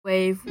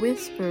Wave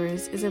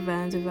Whisperers is a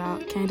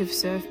roundabout kind of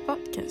surf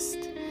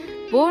podcast.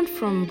 Born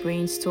from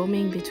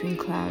brainstorming between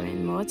Clara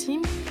and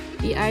Martin,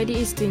 the idea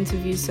is to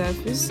interview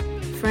surfers,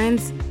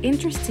 friends,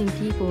 interesting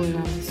people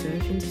around the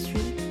surf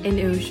industry,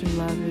 and ocean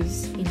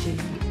lovers in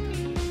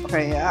general.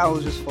 Okay, yeah, I will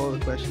just follow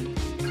the question.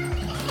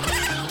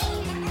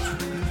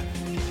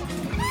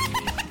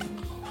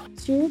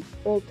 Tube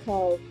or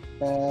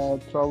car?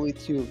 Probably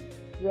two.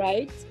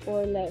 Right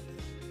or left?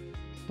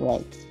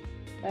 Right.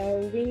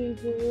 Wind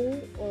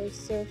or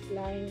surf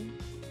line?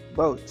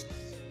 Both.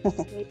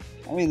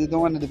 I mean, you don't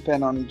want to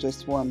depend on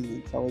just one.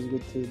 It's always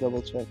good to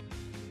double check.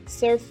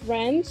 Surf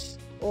ranch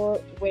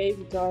or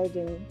wave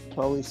garden?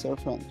 Probably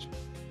surf ranch.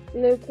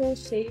 Local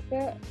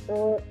shaper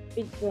or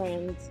big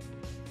brand?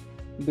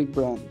 Big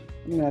brand.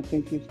 I mean, I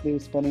think if they're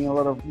spending a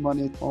lot of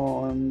money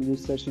on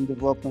research and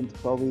development,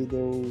 probably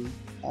they'll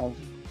have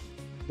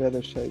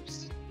better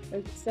shapes.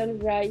 A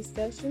sunrise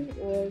session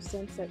or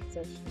sunset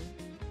session?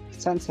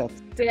 Sunset.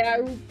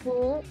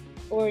 Teahupo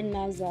or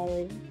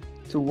Nazare?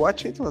 To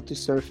watch it or to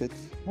surf it?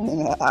 I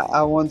mean,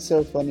 I won't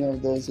surf any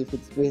of those if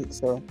it's big,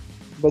 so.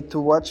 But to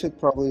watch it,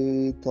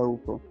 probably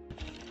Teahupo.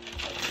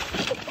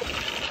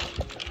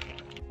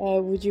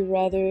 Would you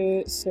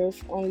rather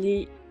surf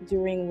only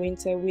during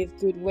winter with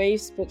good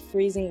waves but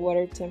freezing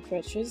water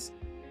temperatures,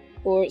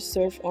 or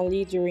surf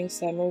only during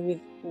summer with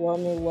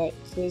warmer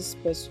waters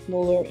but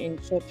smaller and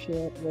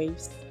choppier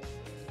waves?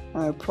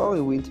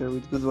 Probably winter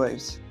with good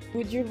waves.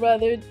 Would you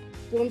rather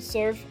don't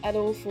surf at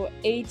all for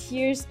 8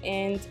 years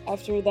and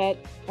after that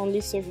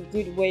only surf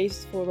good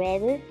waves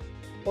forever,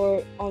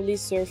 or only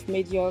surf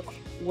mediocre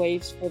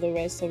waves for the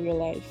rest of your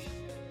life?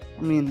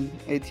 I mean,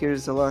 8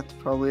 years is a lot.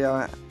 Probably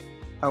I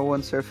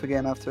won't surf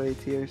again after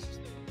 8 years.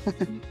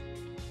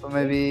 Or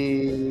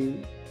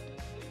maybe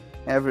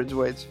average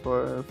waves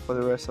for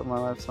the rest of my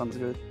life sounds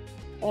good.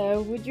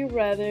 Would you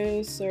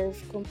rather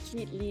surf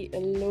completely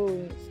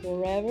alone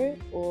forever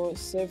or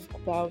surf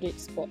crowded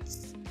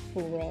spots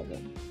forever?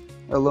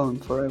 Alone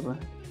forever.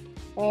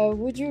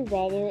 Would you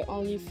rather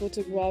only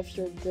photograph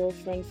your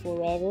girlfriend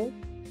forever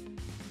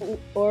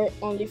or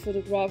only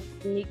photograph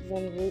Nick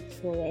Van Rook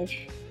forever?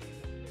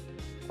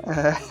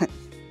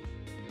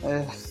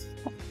 I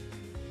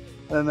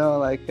don't know,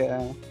 like,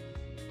 I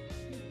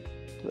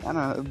don't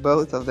know,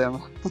 both of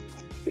them.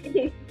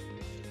 Okay.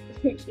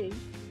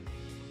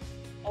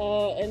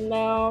 And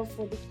now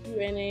for the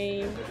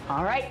Q&A.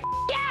 All right.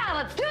 Yeah,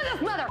 let's do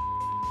this, mother.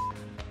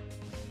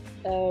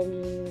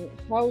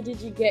 How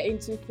did you get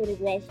into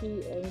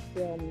photography and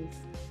films?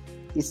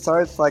 It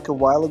started like a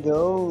while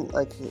ago.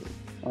 Like,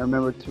 I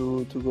remember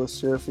to go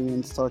surfing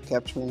and start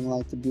capturing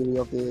like the beauty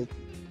of the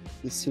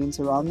scenes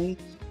around me,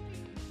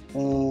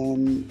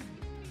 and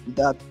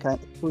that kind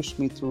of pushed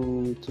me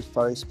to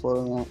start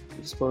exploring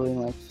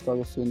like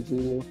photography and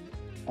video.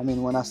 I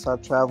mean, when I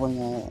started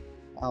traveling,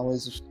 I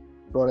always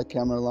brought a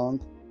camera along,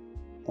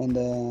 and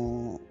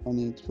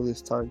it really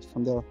started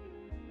from there.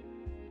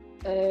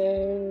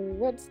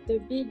 What's the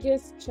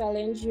biggest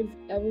challenge you've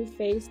ever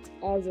faced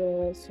as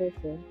a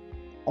surfer?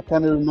 I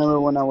kind of remember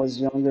when I was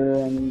younger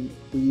and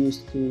we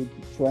used to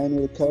train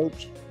with a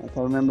coach. Like,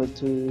 I remember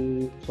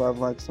to have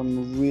like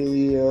some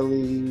really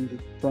early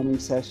training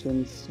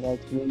sessions,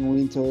 like in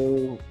winter,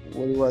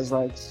 where it was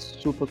like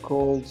super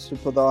cold,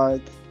 super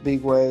dark,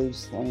 big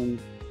waves, and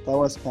that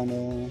was kind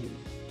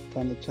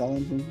of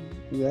challenging,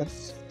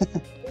 yes.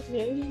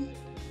 Okay.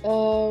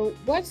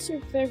 What's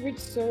your favorite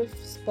surf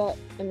spot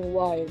and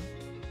why?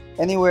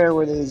 Anywhere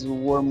where there's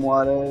warm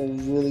water,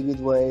 really good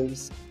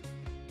waves,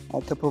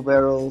 a couple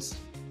barrels,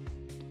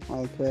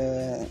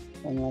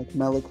 and like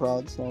mellow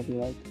crowds, so I'll be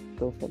like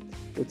perfect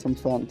with some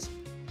fans.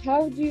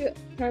 How do you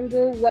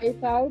handle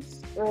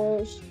wipeouts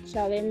or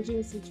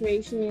challenging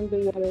situation in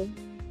the water?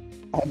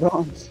 I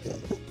don't.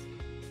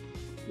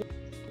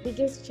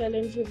 Biggest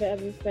challenge you've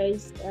ever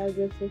faced as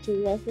a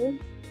photographer?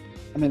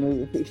 I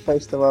mean, we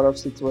faced a lot of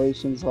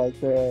situations like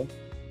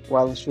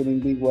while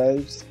shooting big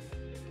waves,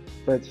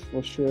 but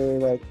for sure,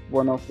 like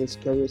one of the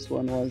scariest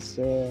one was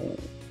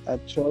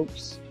at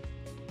Chopes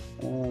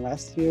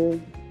last year,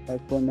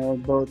 like when our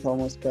boat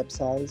almost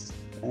capsized,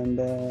 and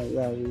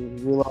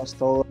we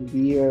lost all our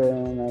gear,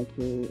 and like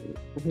we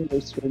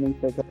were swimming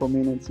for a couple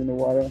minutes in the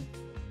water,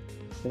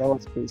 so that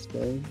was pretty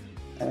scary.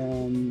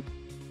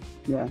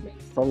 Yeah,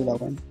 probably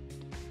that one.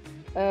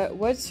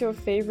 What's your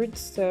favorite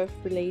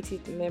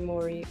surf-related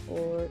memory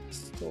or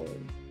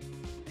story?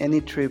 Any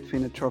trip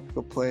in a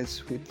tropical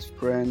place with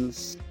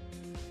friends,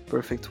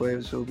 perfect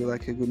waves will be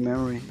like a good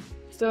memory.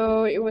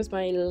 So it was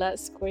my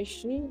last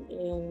question,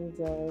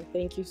 and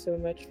thank you so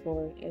much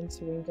for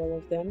answering all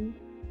of them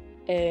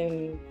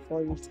and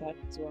for your time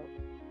as well.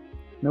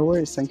 No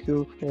worries, thank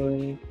you for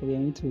the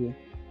interview.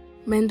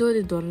 Mendo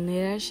de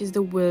Dornellas is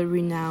the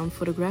world-renowned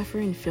photographer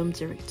and film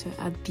director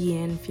at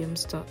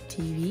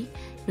dnfilms.tv,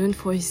 known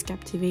for his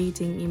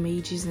captivating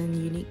images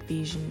and unique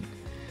vision.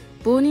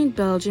 Born in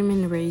Belgium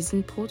and raised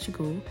in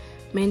Portugal,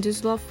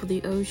 Mendo's love for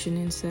the ocean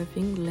and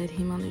surfing led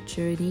him on a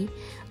journey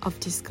of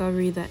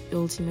discovery that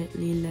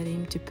ultimately led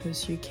him to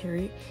pursue a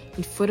career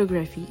in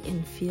photography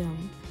and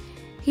film.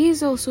 He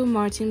is also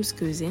Martin's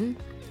cousin,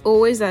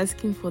 always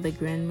asking for the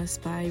grandma's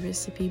pie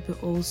recipe,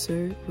 but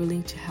also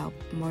willing to help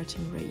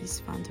Martin raise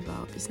Van der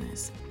Waal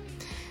business.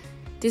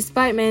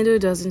 Despite Mendo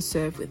doesn't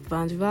serve with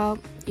Van der Waal,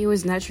 he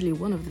was naturally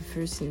one of the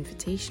first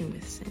invitation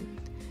with sent.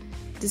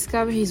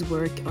 Discover his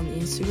work on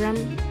Instagram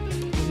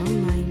and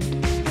online.